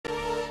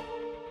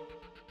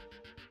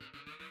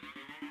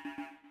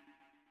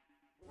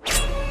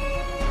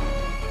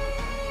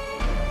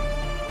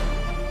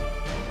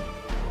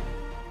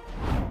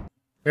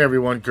Hey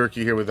everyone,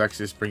 Gurky here with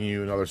Exodus, bringing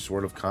you another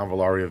sort of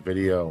Convallaria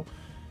video.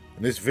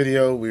 In this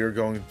video, we are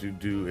going to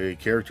do a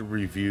character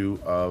review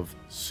of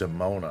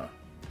Simona.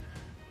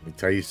 Let me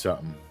tell you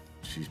something,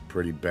 she's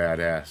pretty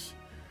badass.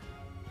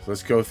 So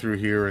let's go through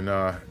here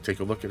and take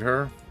a look at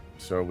her.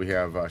 So we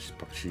have,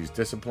 she's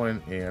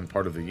disciplined and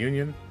part of the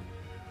Union.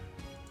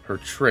 Her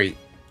trait,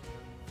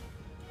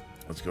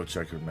 let's go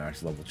check her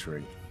max level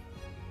trait.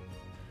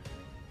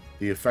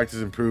 The effect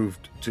is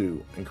improved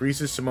to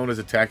increases Simona's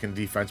attack and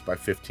defense by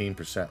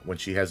 15%. When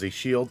she has a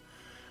shield,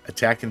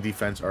 attack and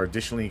defense are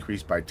additionally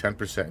increased by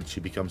 10%, and she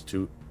becomes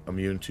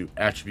immune to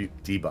attribute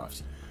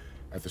debuffs.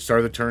 At the start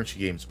of the turn, she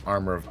gains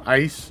Armor of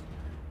Ice,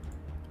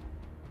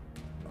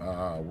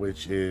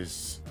 which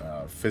is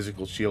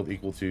physical shield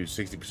equal to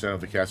 60%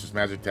 of the caster's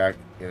magic attack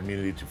and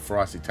immunity to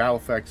frosty tile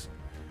effects.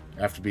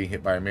 After being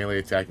hit by a melee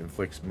attack,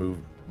 inflicts move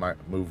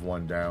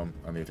one down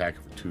on the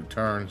attacker for 2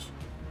 turns.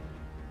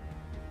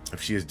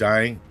 If she is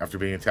dying after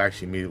being attacked,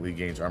 she immediately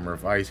gains Armor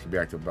of Ice, can be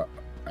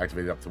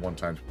activated up to 1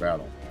 time per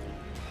battle.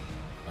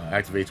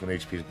 Activates when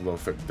HP is below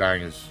 30.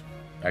 Dying is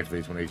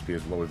activates when HP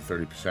is lower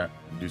than 30%.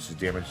 Reduces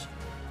damage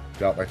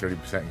dealt by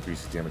 30%.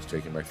 Increases damage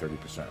taken by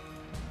 30%.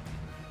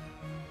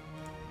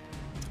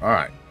 All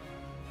right,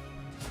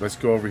 so let's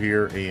go over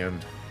here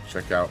and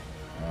check out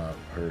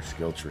her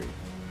skill tree.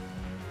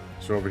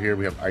 So over here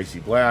we have Icy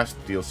Blast,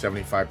 deals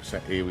 75%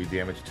 AoE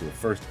damage to a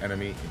first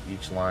enemy in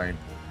each line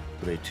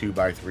with a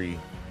 2x3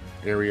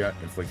 area,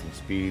 inflicting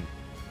speed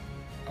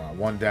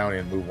 1 down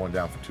and move 1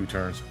 down for 2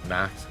 turns.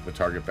 Knocks the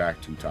target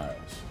back 2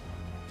 tiles.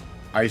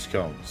 Ice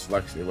Cone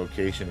selects a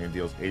location and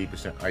deals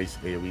 80% ice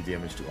AoE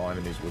damage to all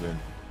enemies within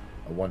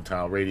a 1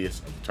 tile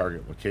radius of the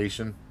target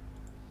location.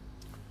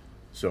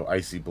 So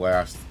Icy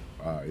Blast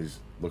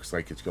looks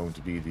like it's going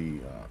to be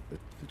the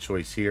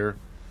choice here.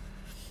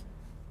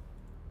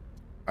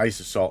 Ice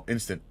Assault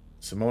instant.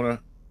 Simona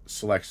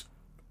selects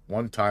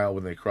 1 tile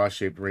within a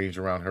cross-shaped range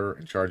around her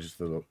and charges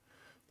to the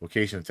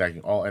location,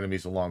 attacking all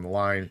enemies along the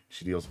line.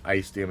 She deals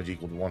ice damage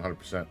equal to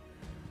 100%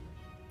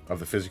 of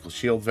the physical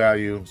shield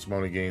value.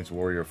 Simona gains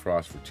Warrior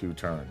Frost for 2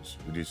 turns.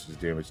 Reduces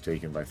damage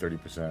taken by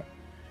 30%.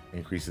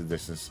 Increases the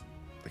distance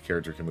the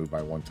character can move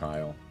by 1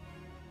 tile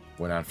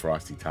when on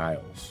frosty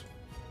tiles.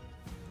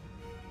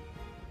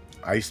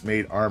 Ice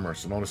Made Armor.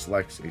 Simona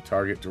selects a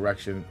target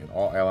direction and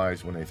all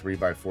allies within a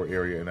 3x4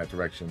 area in that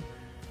direction.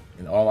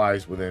 And all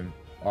allies within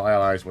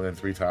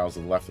 3 tiles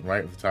to the left and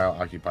right of the tile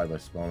occupied by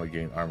Simona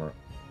gain Armor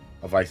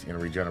of Ice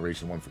and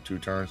regeneration 1 for 2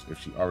 turns. If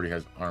she already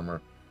has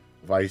Armor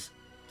of Ice,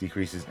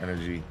 decreases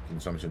energy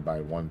consumption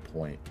by 1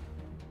 point.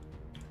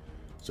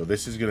 So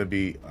this is going to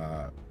be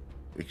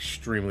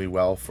extremely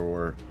well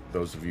for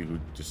those of you who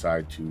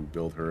decide to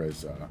build her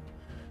as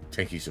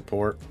tanky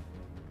support.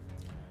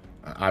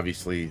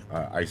 Obviously,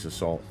 Ice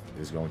Assault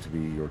is going to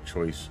be your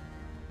choice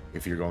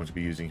if you're going to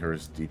be using her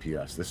as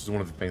DPS. This is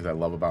one of the things I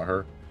love about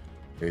her,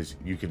 is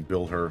you can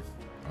build her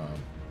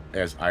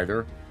as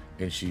either,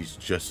 and she's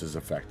just as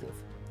effective.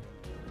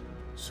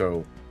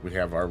 So we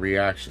have our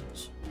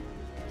reactions.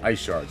 Ice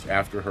Shards.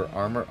 After her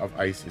Armor of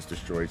Ice is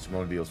destroyed,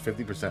 Simona deals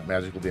 50%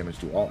 magical damage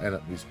to all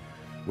enemies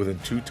within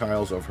 2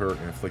 tiles of her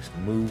and inflicts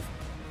move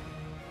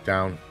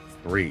down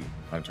 3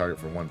 on target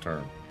for 1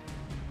 turn.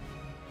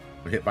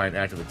 When hit by an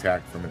active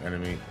attack from an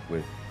enemy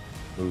with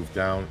move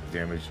down,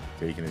 damage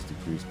taken is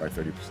decreased by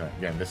 30%.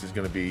 Again, this is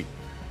going to be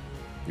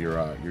your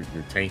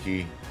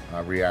tanky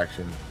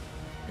reaction,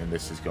 and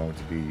this is going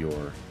to be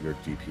your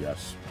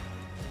DPS.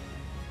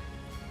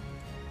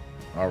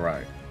 All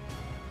right.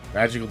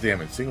 Magical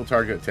damage. Single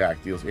target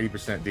attack deals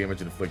 80%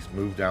 damage and inflicts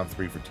move down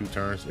 3 for 2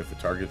 turns. If the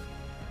target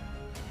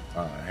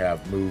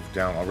have moved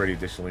down already,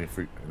 additionally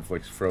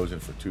inflicts frozen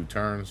for 2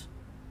 turns.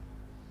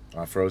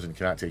 Frozen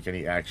cannot take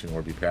any action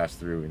or be passed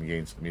through and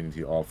gains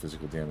immunity to all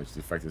physical damage. The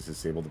effect is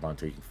disabled upon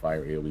taking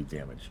fire AoE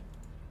damage.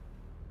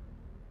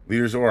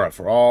 Leader's Aura.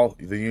 For all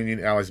the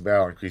Union allies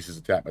battle, increases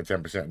attack by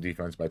 10% and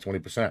defense by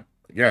 20%.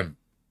 Again,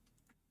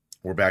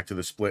 we're back to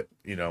the split,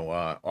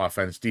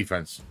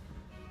 offense-defense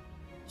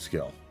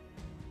skill.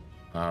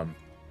 And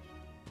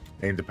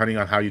depending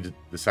on how you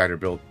decide to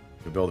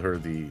build her,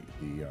 the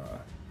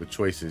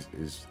choice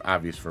is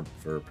obvious for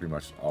pretty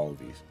much all of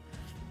these.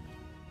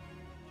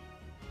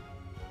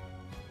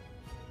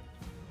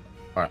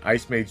 Alright,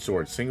 Ice Made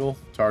Sword. Single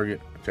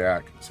target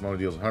attack. Simona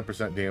deals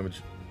 100%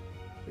 damage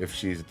if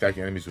she's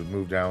attacking enemies with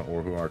move down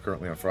or who are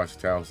currently on frosty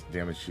tiles. The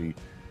damage she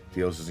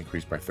deals is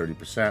increased by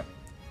 30%.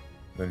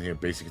 Then your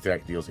basic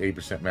attack deals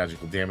 8%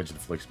 magical damage and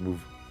inflicts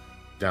move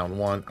down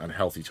 1 on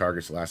healthy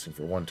targets lasting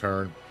for 1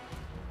 turn.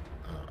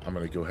 I'm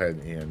going to go ahead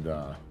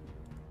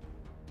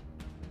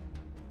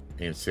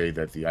and say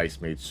that the Ice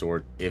Made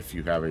Sword, if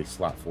you have a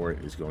slot for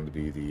it, is going to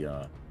be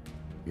the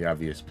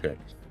obvious pick.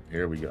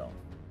 Here we go.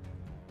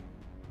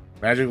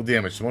 Magical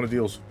damage.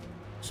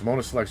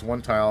 Simona selects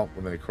 1 tile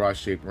within a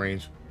cross-shaped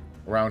range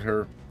around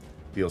her.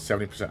 Deals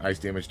 70% ice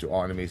damage to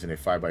all enemies in a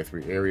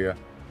 5x3 area.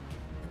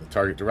 In the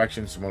target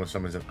direction, Simona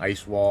summons an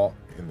ice wall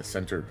in the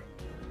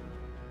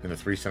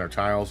 3 center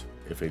tiles.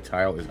 If a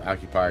tile is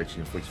occupied, she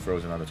inflicts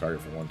frozen on the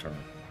target for 1 turn.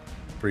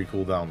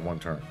 Pre-cooldown 1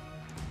 turn.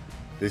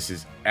 This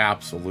is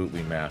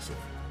absolutely massive.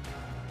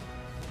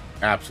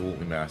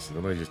 Absolutely massive.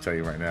 And let me just tell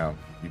you right now,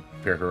 you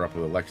pair her up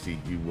with Alexi,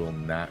 you will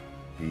not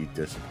be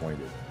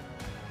disappointed.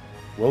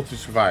 Will to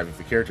survive. If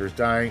the character is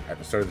dying, at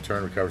the start of the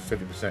turn, recovers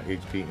 50%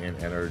 HP and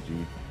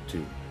energy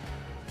too.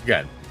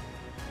 Again,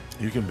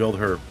 you can build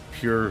her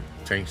pure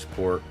tank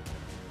support.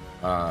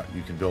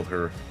 You can build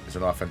her as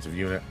an offensive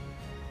unit.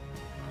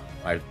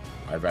 I've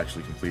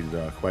actually completed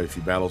quite a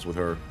few battles with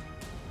her.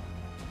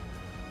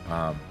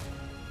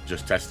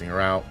 Just testing her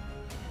out.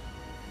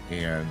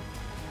 And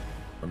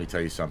let me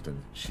tell you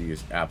something. She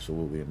is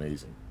absolutely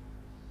amazing.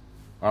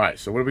 Alright,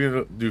 so what are we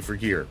going to do for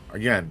gear?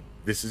 Again,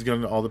 this is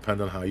going to all depend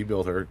on how you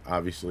build her.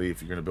 Obviously,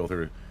 if you're going to build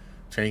her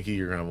tanky,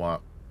 you're going to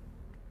want,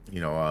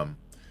 you know,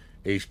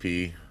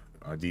 HP,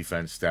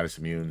 defense, status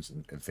immunes,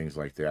 and things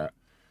like that.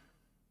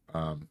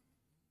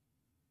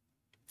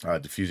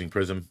 Diffusing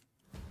Prism,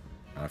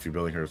 if you're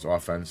building her as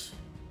offense,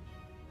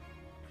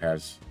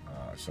 has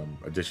some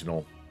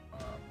additional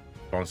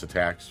bonus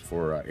attacks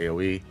for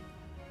AoE.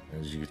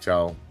 As you can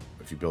tell,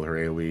 if you build her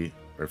AoE,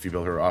 or if you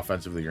build her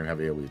offensively, you're going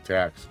to have AoE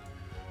attacks.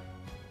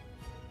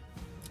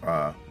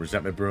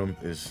 Resentment Broom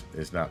is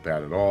not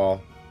bad at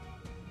all.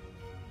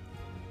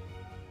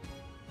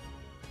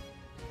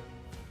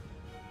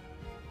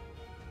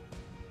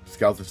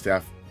 Skeleton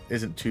Staff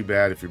isn't too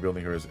bad if you're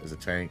building her as a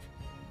tank.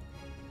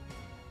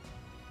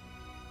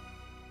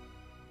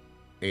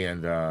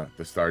 And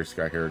the Starry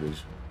Sky Heritage.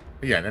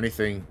 Again,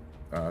 anything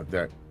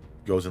that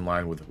goes in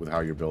line with how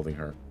you're building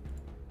her.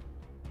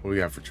 What do we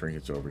have for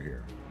trinkets over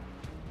here?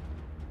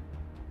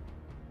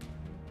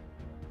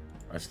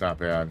 That's not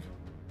bad.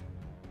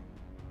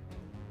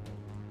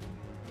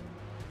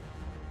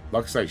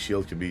 Luxite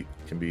Shield can be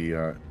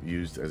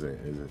used as a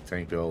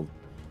tank build.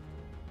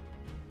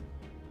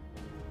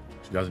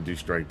 She doesn't do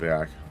strike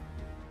back.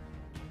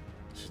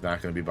 She's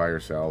not going to be by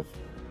herself.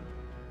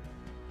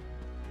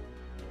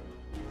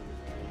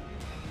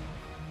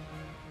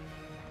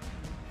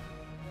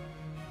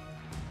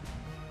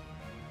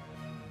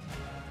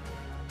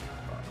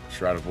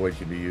 Shroud of Void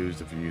can be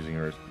used if you're using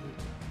her as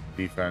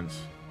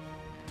defense.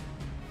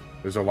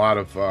 There's a lot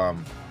of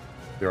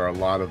there are a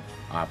lot of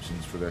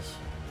options for this.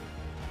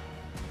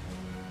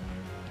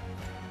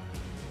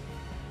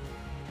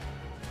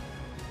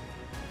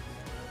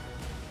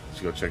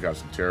 Let's go check out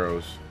some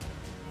tarots.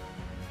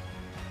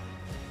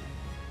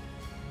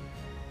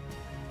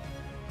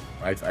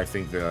 I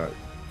think the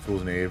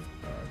Fool's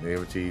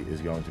Naivety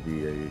is going to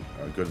be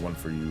a good one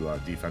for you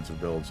defensive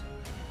builds.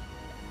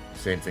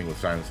 Same thing with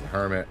Silence the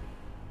Hermit.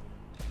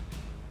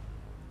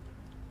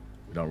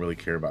 We don't really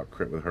care about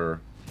crit with her.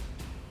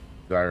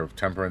 Desire of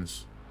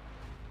Temperance.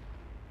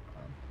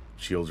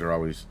 Shields are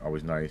always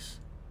nice.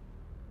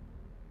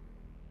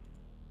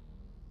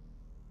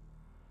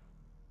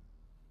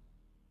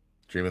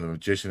 Dream of the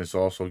Magician is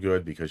also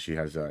good because she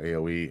has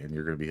AoE and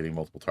you're going to be hitting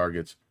multiple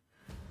targets.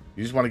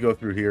 You just want to go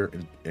through here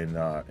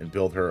and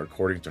build her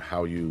according to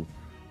how you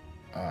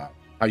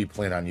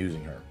plan on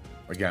using her.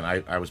 Again,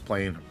 I was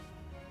playing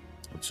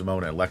with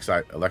Simona and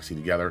Alexi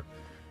together,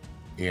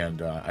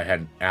 and I had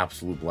an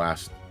absolute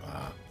blast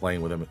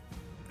playing with them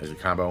as a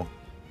combo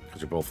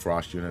because they're both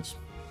frost units,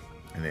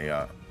 and they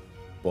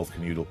both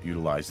can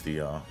utilize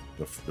the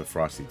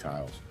frosty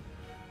tiles.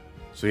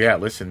 So yeah,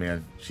 listen,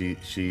 man,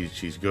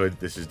 she's good.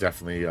 This is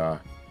definitely, in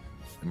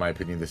my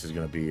opinion, this is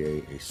going to be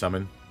a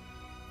summon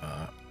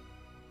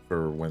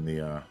for when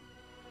the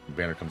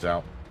banner comes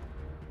out.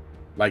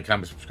 Like,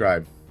 comment,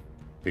 subscribe.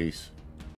 Peace.